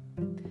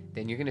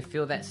 then you're going to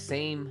feel that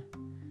same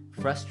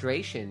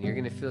frustration. You're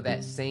going to feel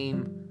that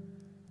same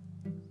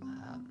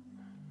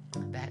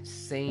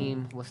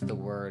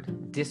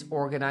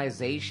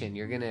disorganization.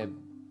 You're going to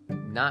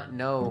not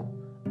know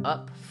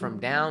up from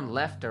down,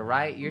 left or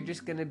right. You're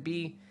just going to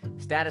be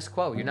status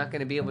quo. You're not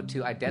going to be able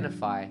to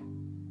identify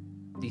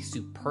the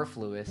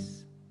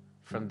superfluous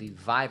from the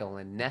vital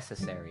and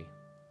necessary.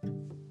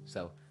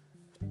 So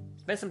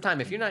spend some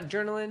time. If you're not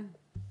journaling,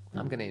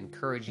 I'm going to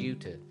encourage you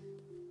to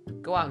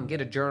go out and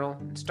get a journal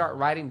and start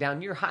writing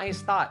down your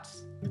highest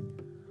thoughts.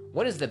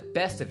 What is the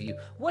best of you?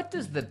 What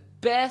does the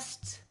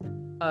best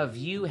of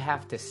you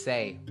have to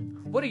say?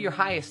 What are your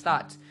highest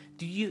thoughts?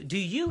 Do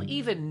you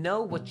even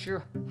know what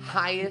your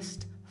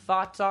highest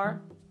thoughts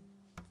are?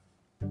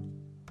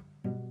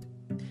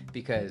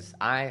 Because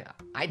I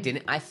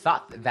didn't. I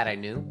thought that I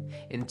knew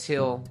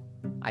until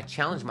I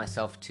challenged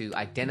myself to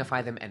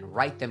identify them and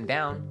write them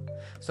down.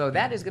 So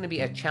that is going to be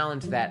a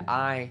challenge that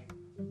I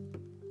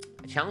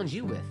challenge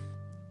you with.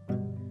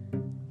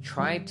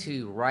 Try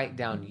to write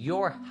down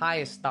your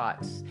highest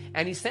thoughts.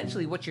 And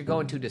essentially what you're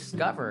going to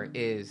discover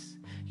is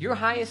your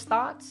highest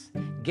thoughts.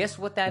 Guess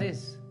what that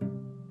is?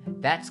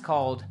 That's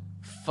called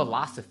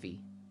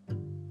philosophy.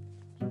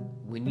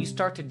 When you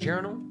start to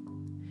journal,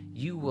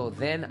 you will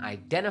then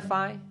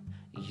identify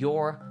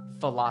your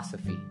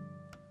philosophy.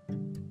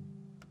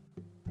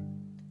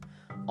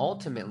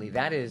 Ultimately,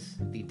 that is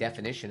the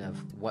definition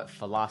of what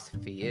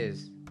philosophy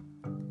is.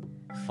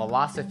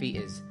 Philosophy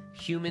is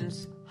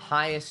humans'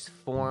 highest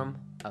form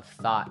of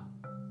thought.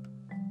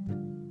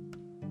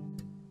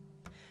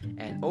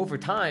 And over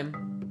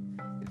time,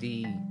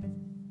 the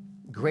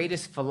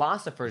greatest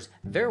philosophers,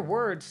 their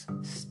words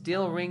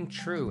still ring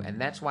true.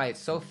 And that's why it's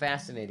so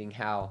fascinating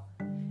how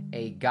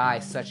a guy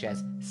such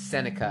as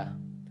Seneca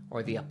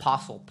or the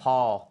Apostle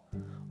Paul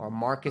or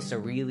Marcus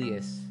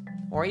Aurelius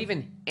or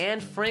even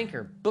Anne Frank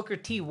or Booker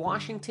T.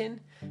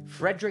 Washington,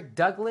 Frederick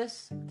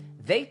Douglass,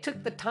 they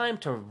took the time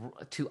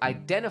to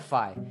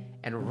identify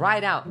and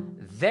write out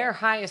their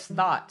highest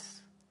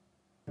thoughts.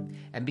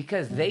 And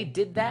because they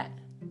did that,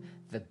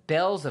 the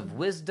bells of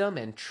wisdom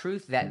and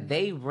truth that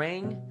they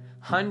rang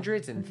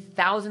hundreds and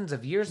thousands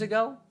of years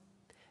ago,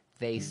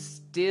 they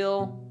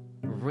still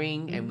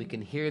ring and we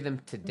can hear them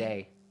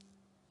today.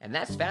 And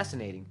that's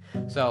fascinating.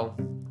 So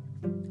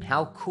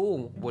how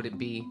cool would it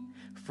be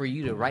for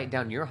you to write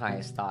down your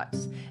highest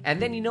thoughts? And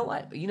then you know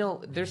what?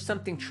 There's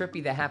something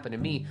trippy that happened to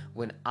me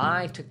when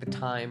I took the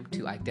time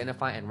to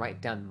identify and write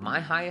down my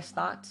highest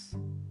thoughts.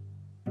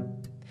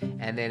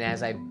 And then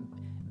as I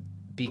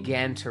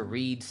began to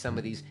read some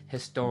of these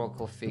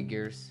historical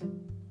figures,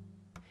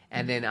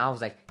 and then I was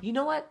like, you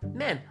know what?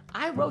 Man,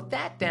 I wrote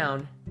that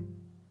down,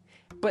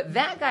 but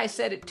that guy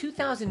said it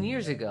 2,000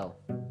 years ago.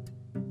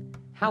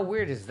 How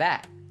weird is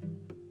that?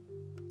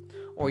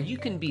 Or you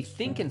can be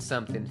thinking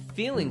something,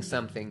 feeling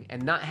something,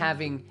 and not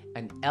having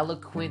an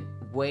eloquent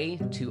way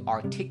to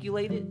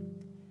articulate it.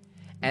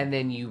 And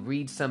then you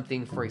read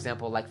something, for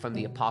example, like from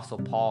the Apostle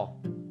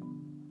Paul.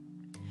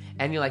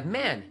 And you're like,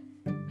 man,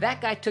 that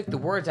guy took the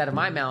words out of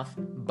my mouth,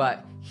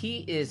 but he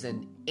is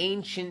an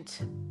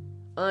ancient,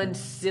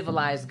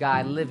 uncivilized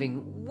guy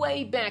living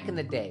way back in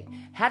the day.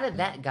 How did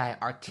that guy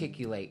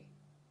articulate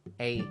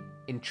a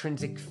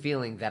intrinsic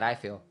feeling that I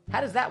feel?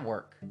 How does that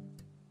work?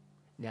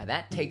 Now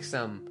that takes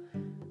some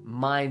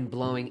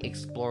mind-blowing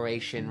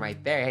exploration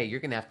right there. Hey, you're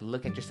going to have to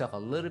look at yourself a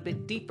little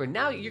bit deeper.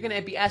 Now you're going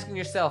to be asking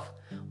yourself,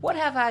 what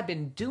have I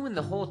been doing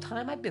the whole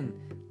time? I've been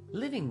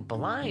living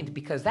blind,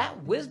 because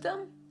that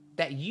wisdom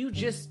that you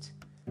just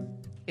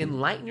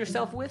enlighten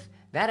yourself with,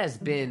 that has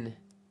been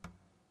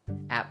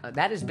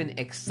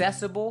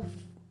accessible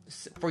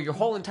for your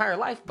whole entire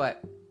life,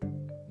 but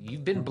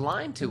you've been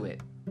blind to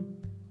it.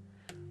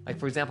 Like,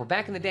 for example,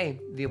 back in the day,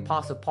 the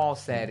Apostle Paul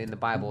said in the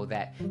Bible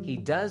that he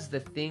does the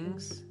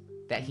things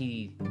that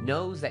he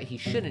knows that he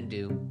shouldn't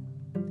do,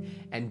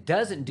 and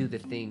doesn't do the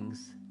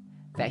things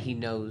that he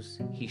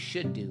knows he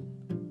should do.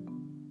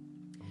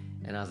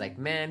 And I was like,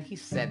 man, he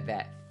said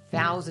that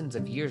thousands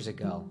of years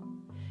ago.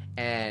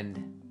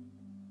 And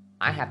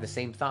I have the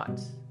same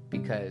thoughts,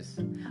 because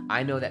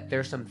I know that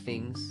there's some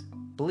things,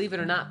 believe it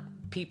or not,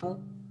 people,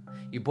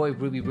 your boy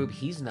Ruby Rube,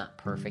 he's not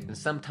perfect. And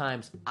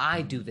sometimes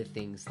I do the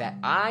things that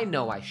I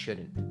know I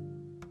shouldn't.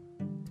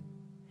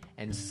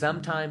 And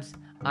sometimes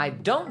I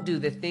don't do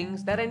the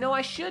things that I know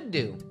I should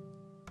do.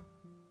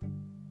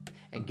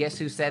 And guess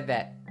who said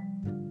that?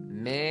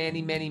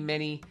 Many, many,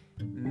 many,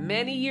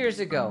 many years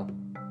ago.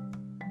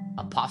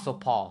 Apostle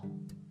Paul.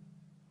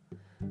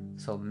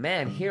 So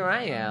man, here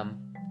I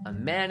am, a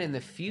man in the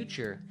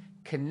future,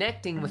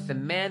 connecting with the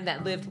man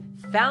that lived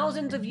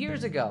thousands of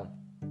years ago.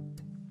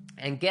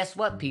 And guess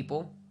what,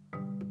 people?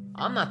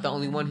 I'm not the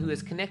only one who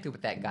is connected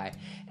with that guy.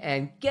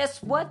 And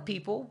guess what,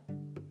 people?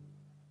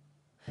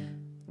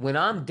 When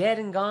I'm dead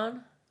and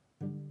gone,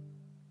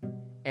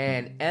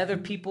 and other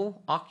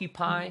people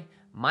occupy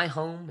my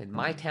home and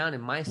my town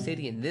and my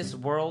city and this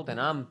world, and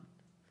I'm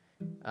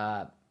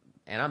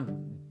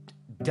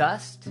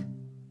dust,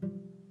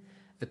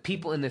 the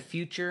people in the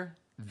future,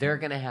 they're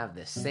going to have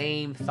the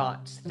same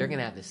thoughts. They're going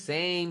to have the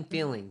same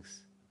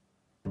feelings.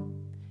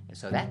 And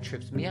so that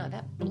trips me out.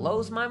 That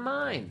blows my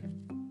mind.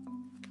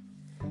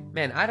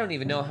 Man, I don't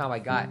even know how I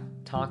got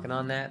talking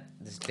on that.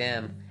 This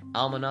damn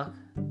Almanack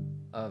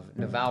of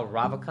Naval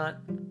Ravikant.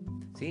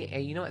 See,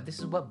 and you know what? This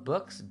is what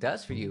books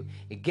does for you.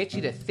 It gets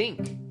you to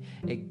think.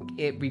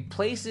 It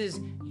replaces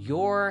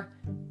your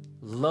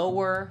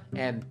lower,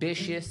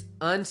 ambitious,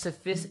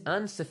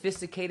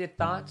 unsophisticated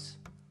thoughts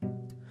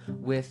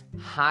with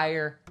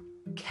higher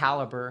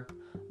caliber,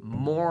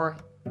 more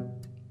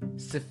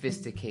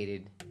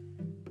sophisticated,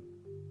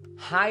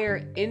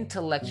 higher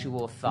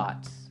intellectual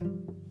thoughts.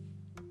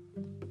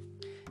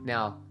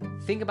 Now,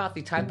 think about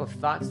the type of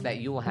thoughts that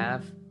you will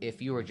have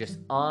if you were just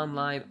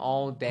online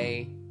all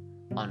day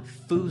on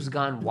Foos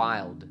Gone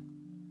Wild,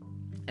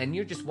 and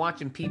you're just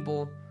watching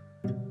people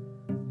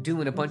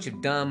doing a bunch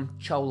of dumb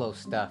cholo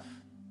stuff.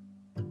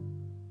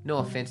 No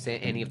offense to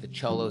any of the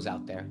cholos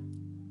out there,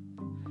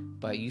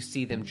 but you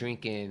see them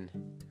drinking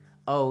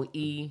OE,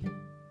 you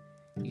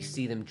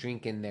see them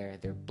drinking their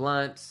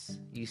blunts,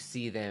 you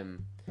see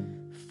them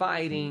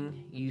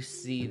fighting, you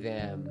see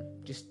them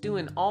just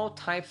doing all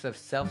types of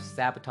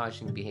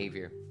self-sabotaging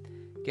behavior.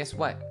 Guess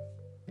what?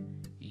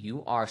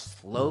 You are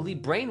slowly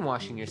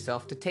brainwashing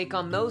yourself to take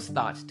on those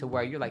thoughts, to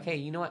where you're like, hey,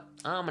 you know what?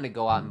 I'm going to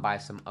go out and buy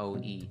some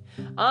OE.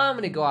 I'm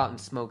going to go out and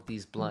smoke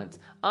these blunts.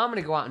 I'm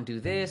going to go out and do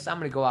this. I'm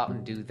going to go out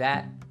and do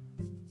that.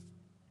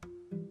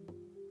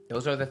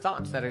 Those are the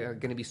thoughts that are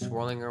going to be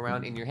swirling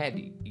around in your head.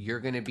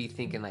 You're going to be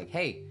thinking like,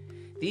 hey,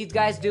 these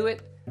guys do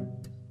it.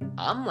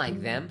 I'm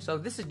like them. So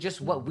this is just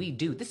what we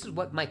do. This is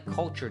what my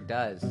culture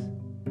does.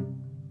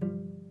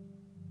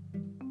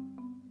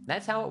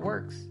 That's how it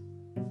works.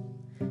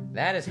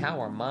 That is how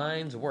our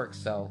minds work.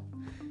 So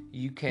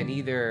you can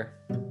either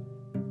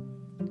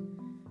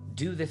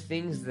do the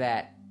things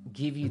that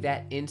give you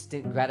that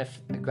instant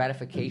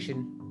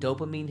gratification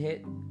dopamine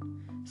hit,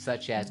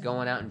 such as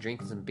going out and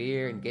drinking some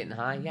beer and getting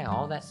high. Yeah,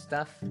 all that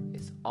stuff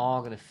is all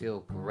going to feel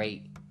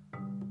great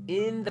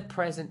in the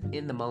present,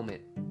 in the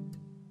moment.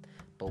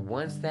 But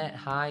once that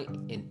high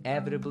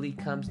inevitably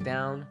comes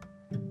down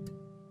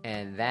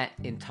and that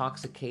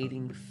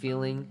intoxicating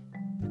feeling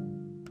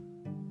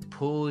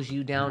pulls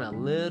you down a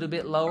little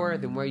bit lower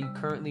than where you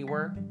currently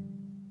were,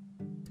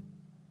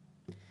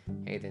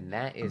 hey, then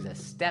that is a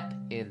step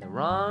in the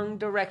wrong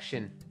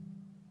direction.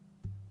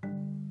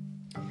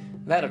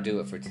 That'll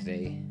do it for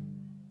today.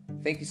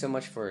 Thank you so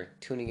much for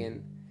tuning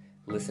in,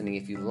 listening.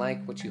 If you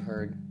like what you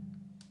heard,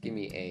 give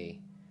me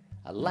a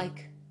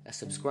like, a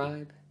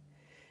subscribe,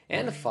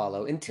 and a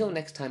follow. Until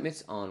next time,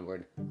 it's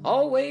onward.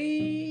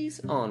 Always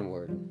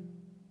onward.